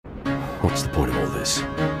What's the point of all this?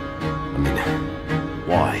 I mean,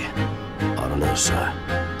 why? I don't know, sir.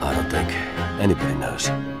 I don't think anybody knows.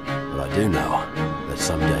 But I do know that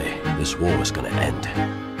someday this war is gonna end.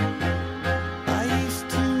 I used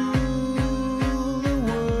to rule the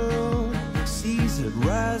world. Seas would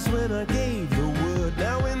rise when I gave the word.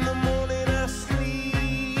 Now in the morning I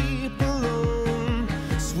sleep alone.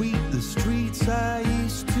 Sweep the streets I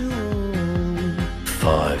used to own.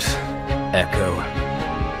 Fives. Echo.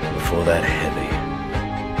 Before that, Heavy.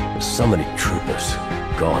 There's so many troopers.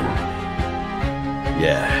 Gone.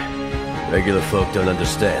 Yeah. Regular folk don't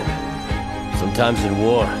understand. Sometimes in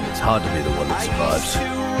war, it's hard to be the one that survives. I used to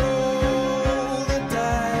roll the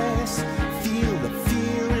dice, feel the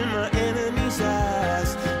fear in my enemy's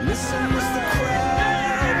eyes. Listen as the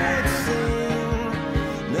crowd would sing.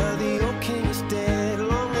 Now the old king is dead,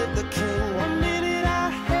 long live the king. One minute I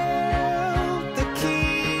held the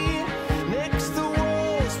key. Next the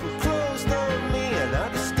walls were closed on me, and I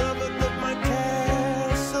discovered that my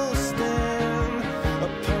castle stand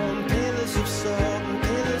upon pillars of salt and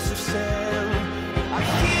pillars of sand. I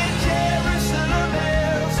hear Jerusalem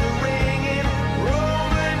bells are ringing,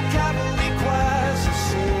 Roman cavalry choirs are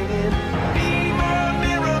singing. Be my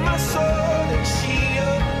mirror, my sword and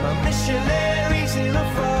shield, my missionaries in a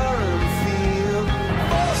foreign field.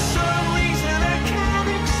 For some reason I can't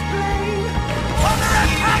explain.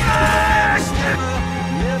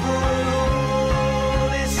 Never an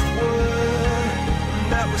honest word.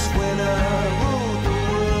 That was when I ruled the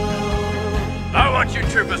world. I want you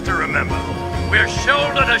troopers to remember, we're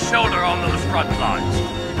shoulder to shoulder on those front lines.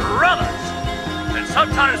 Brothers! And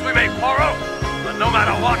sometimes we may quarrel, but no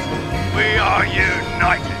matter what, we are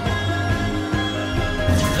united.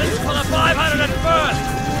 This is for the 501st!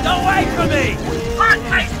 Don't wait for me! Hot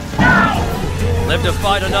face now! Live to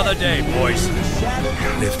fight another day, boys.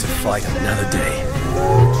 Live to fight another day.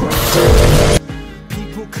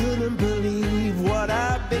 People couldn't believe what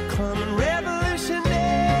I'd become.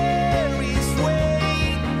 Revolutionaries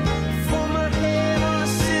wait for my head on a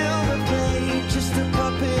silver plate, just a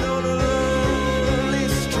puppet on a lonely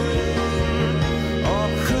string. Oh,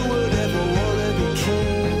 who would ever want to be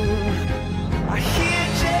king? I hear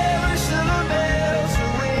Jerusalem bells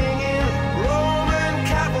are ringing, Roman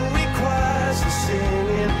cavalry choirs are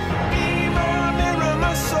singing. Be my mirror,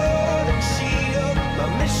 my sword and shield, my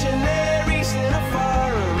missionaries in a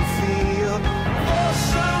foreign field. For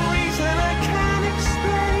some reason I can't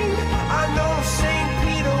explain, I know St.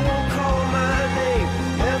 Peter won't call my name.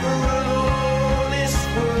 Never an honest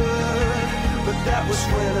word, but that was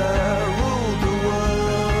when I ruled the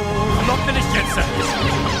world. I'm not finished yet, sir.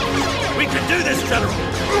 We can do this, General.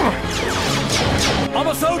 I'm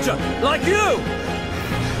a soldier, like you.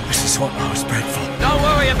 This is what I was bred for. Don't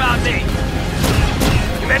worry about me.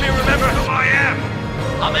 You made me remember who I am.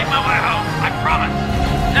 I'll make my way home, I promise.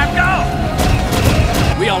 Now go!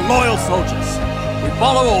 We are loyal soldiers. We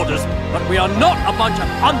follow orders, but we are not a bunch of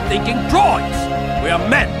unthinking droids. We are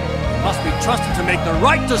men who must be trusted to make the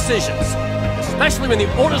right decisions, especially when the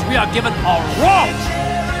orders we are given are wrong.